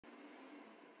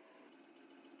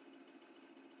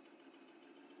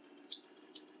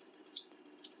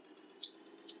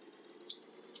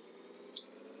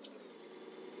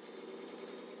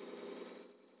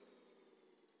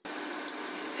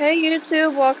Hey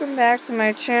YouTube, welcome back to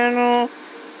my channel.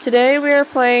 Today we are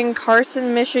playing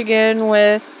Karson Michigan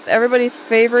with everybody's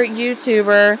favorite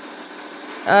YouTuber,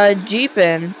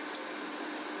 Jeepin.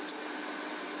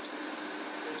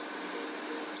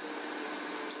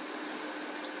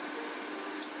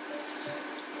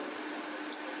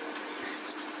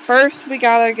 First we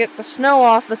gotta get the snow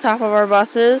off the top of our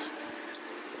buses,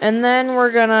 and then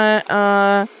we're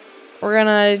gonna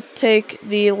take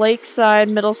the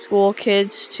Lakeside Middle School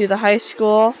kids to the high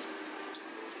school.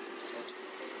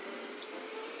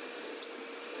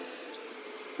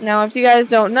 Now, if you guys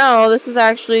don't know, this is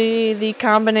actually the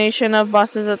combination of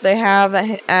buses that they have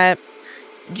at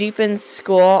Jeepin's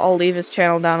school. I'll leave his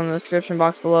channel down in the description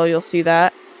box below. You'll see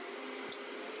that.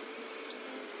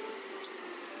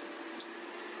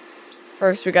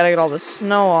 First, we gotta get all the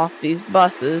snow off these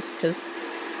buses, because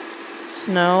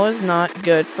snow is not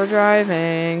good for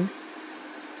driving.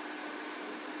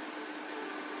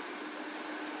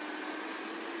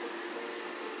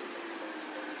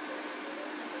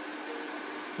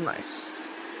 Nice.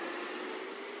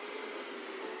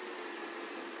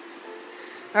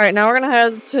 Alright, now we're gonna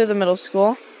head to the middle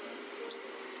school.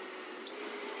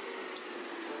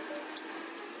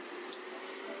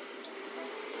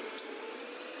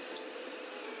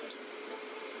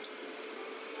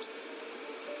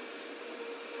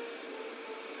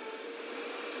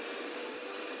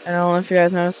 I don't know if you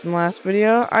guys noticed in the last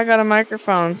video, I got a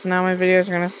microphone, so now my videos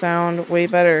are gonna sound way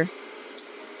better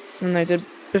than they did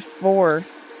before.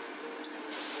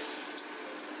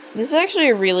 This is actually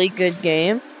a really good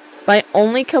game. My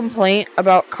only complaint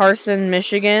about Karson,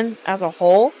 Michigan as a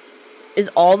whole is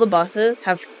all the buses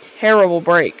have terrible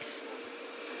brakes.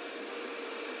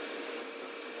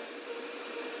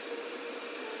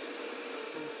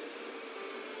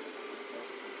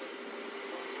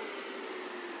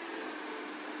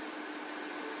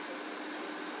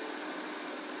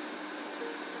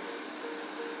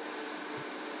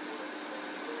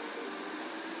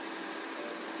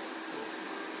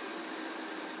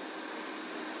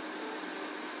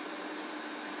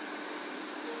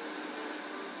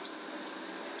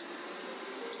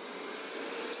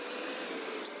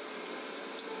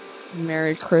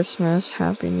 Merry Christmas,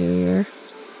 Happy New Year.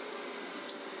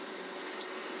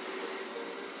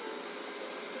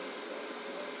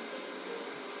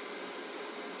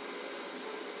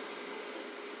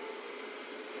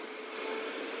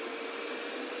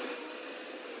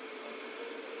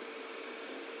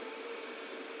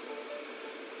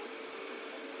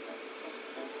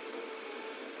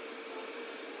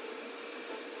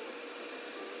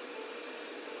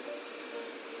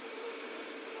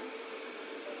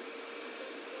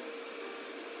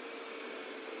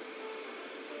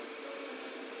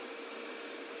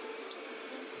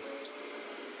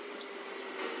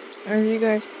 As you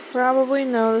guys probably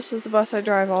know, this is the bus I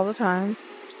drive all the time.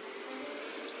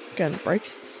 Again,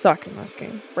 brakes suck in this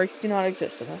game. Brakes do not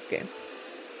exist in this game.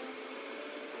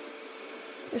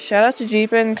 Shout out to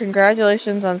Jeepin.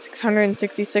 Congratulations on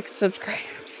 666 subscribers.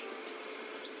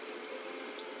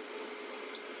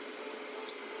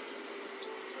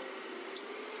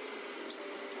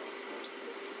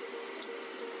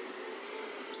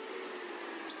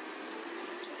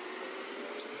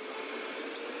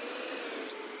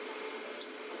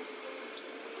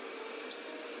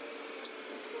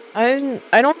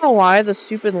 I don't know why the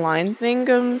stupid line thing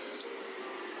comes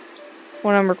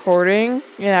when I'm recording.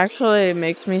 It actually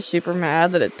makes me super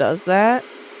mad that it does that.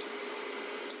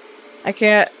 I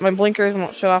can't, my blinkers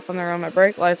won't shut off on their own, my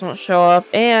brake lights won't show up,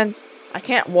 and I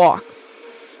can't walk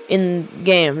in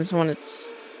games when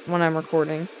I'm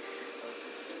recording.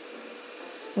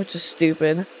 Which is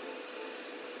stupid.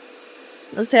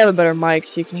 Let's have a better mic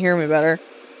so you can hear me better.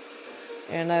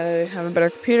 And I have a better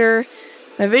computer.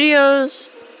 My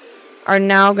videos are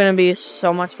now going to be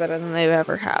so much better than they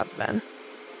ever have been.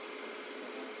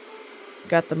 We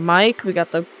got the mic, we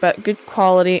got the good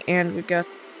quality, and we got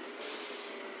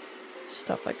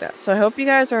stuff like that. So I hope you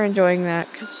guys are enjoying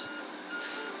that, because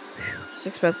it's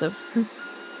expensive.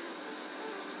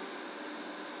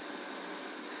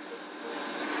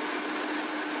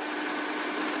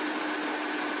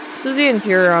 This is the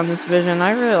interior on this Vision.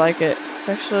 I really like it. It's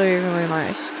actually really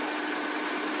nice.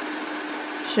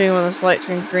 Show you when this light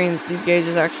turns green, these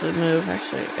gauges actually move.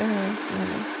 Actually,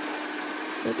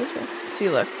 go this way. See,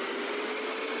 look.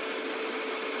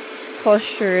 This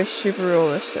cluster is super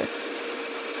realistic.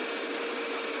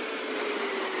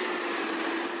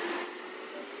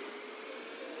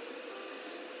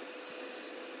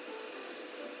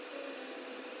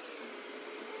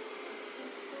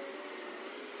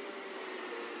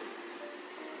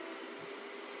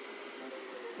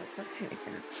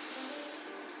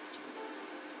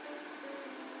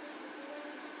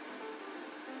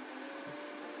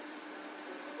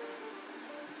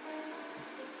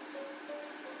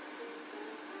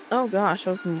 Oh gosh,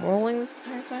 I was rolling this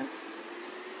entire time?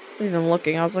 I wasn't even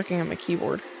looking, I was looking at my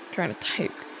keyboard, trying to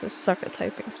type. I suck at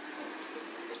typing.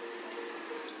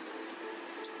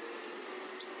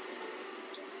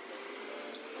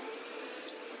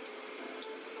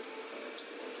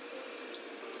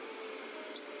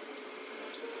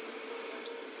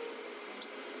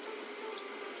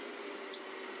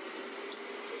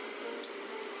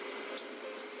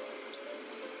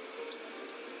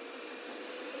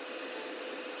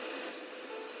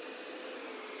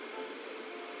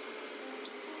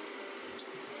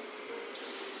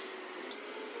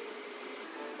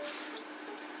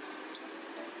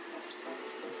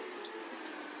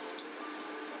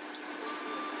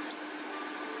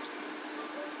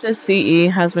 This CE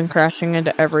has been crashing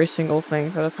into every single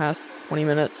thing for the past 20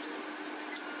 minutes.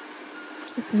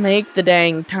 Make the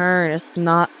dang turn, it's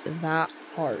not that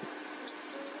hard.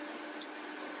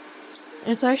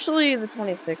 It's actually the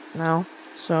 26th now,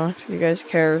 so if you guys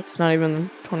care, it's not even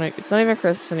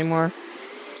Christmas anymore.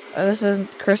 This is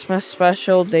Christmas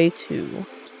special day 2.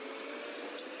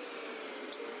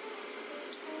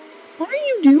 What are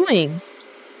you doing?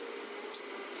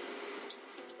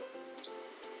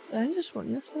 I just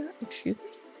witness that? Excuse me?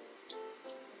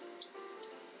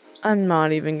 I'm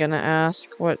not even gonna ask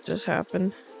what just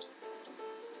happened.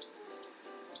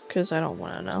 Because I don't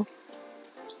want to know.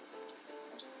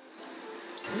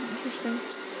 Interesting.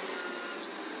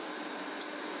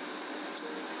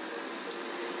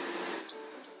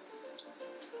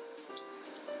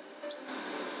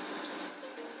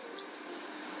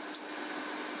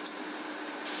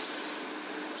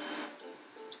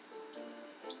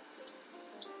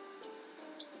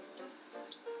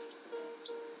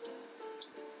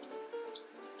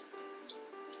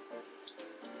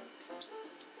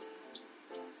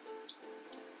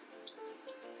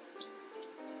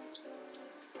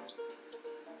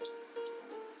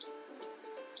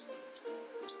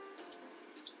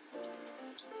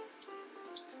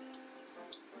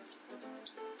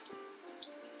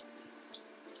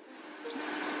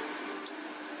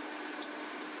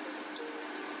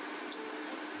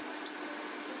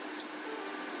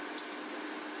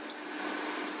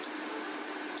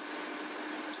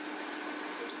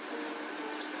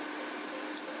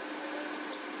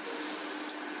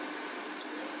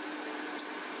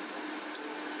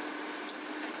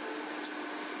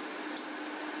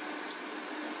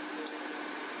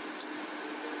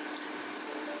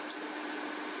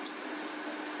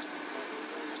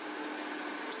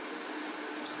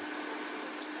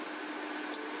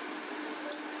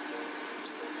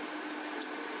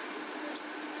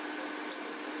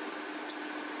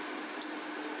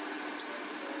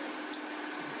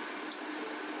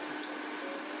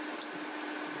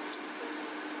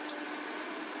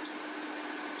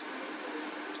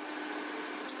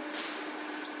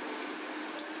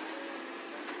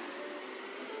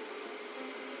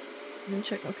 Let me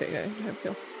check. Okay, guys, I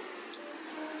feel.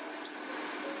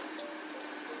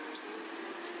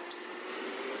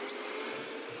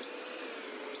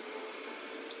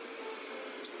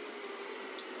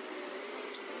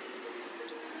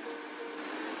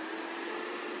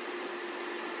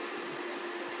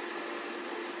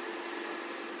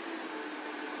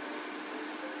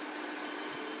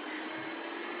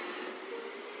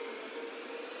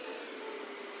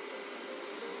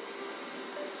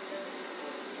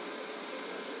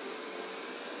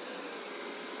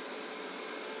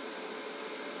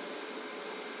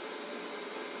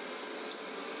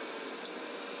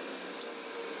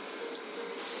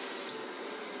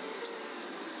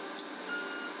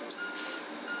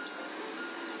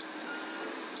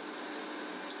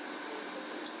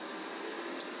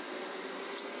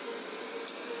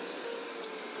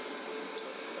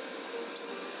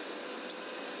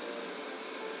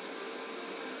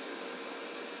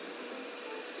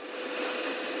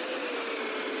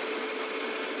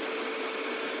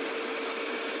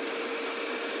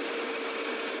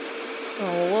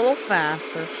 A little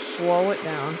faster. Slow it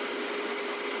down.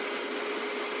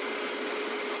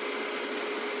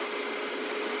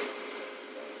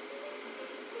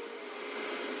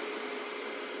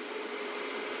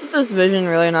 Isn't this vision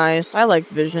really nice? I like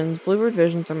visions. Bluebird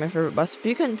visions are my favorite bus. If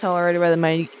you couldn't tell already by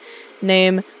the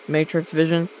name, Matrix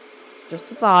Vision.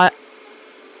 Just a thought.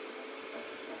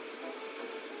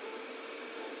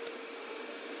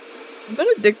 I've been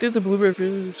addicted to Bluebird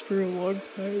visions for a long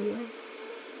time now.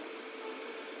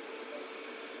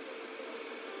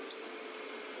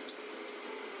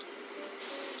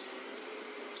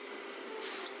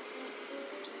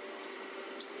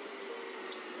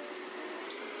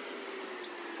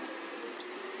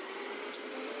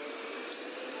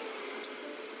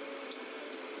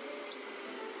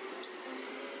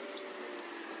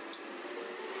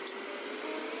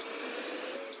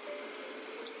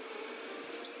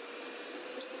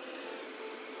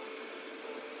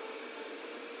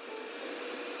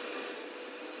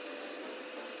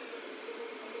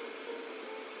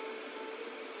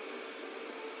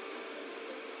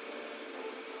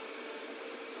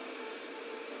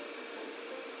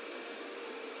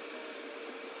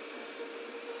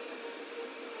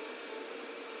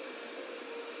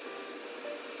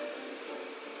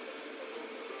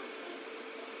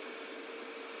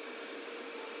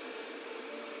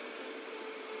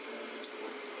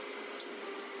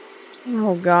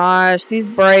 Oh gosh, these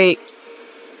brakes.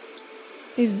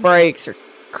 These brakes are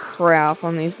crap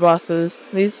on these buses.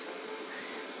 These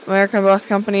American Bus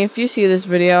Company, if you see this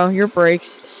video, your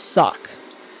brakes suck.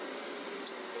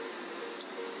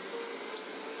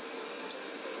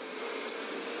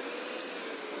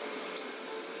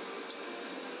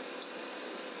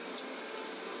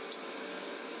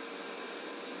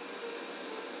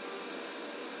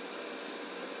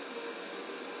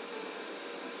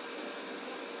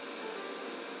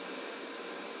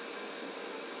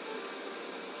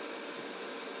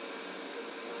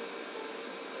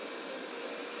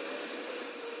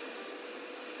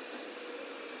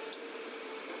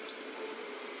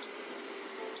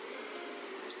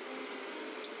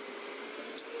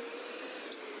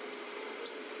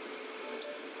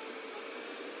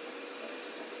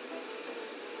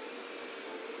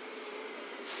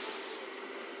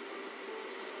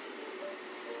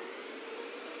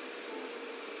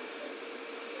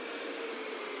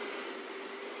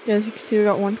 As you can see, we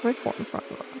got 124 in front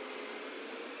of us.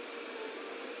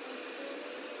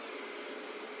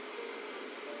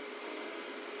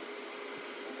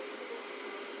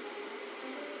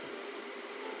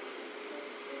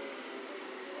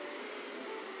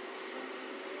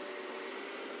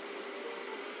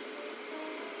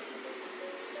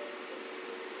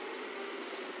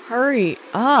 Hurry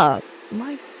up!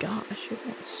 My gosh, you're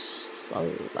going so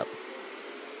slow.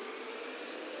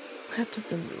 I have to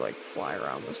like fly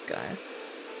around this guy.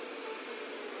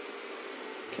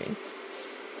 Okay.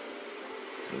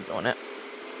 I'm doing it.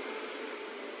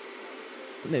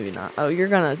 Maybe not. Oh, you're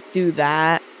gonna do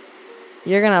that.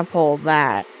 You're gonna pull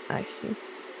that. I see.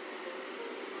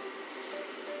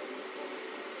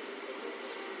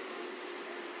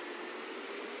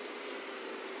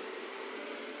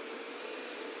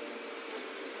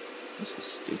 This is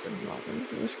stupid. I'm not gonna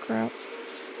do this crap.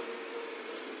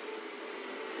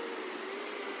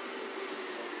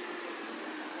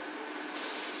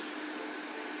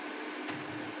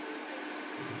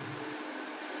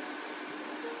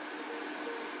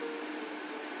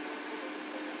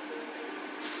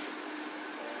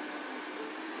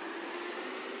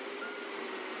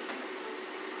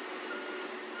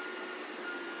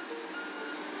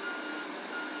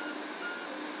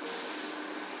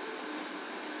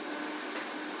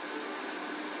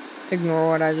 Ignore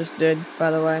what I just did,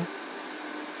 by the way.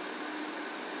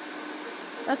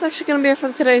 That's actually going to be it for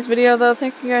today's video, though.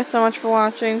 Thank you guys so much for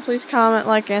watching. Please comment,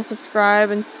 like, and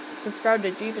subscribe. And subscribe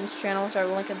to Jeepin's channel, which I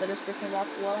will link in the description box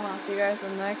below. And I'll see you guys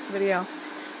in the next video.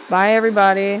 Bye,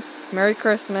 everybody. Merry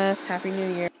Christmas. Happy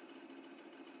New Year.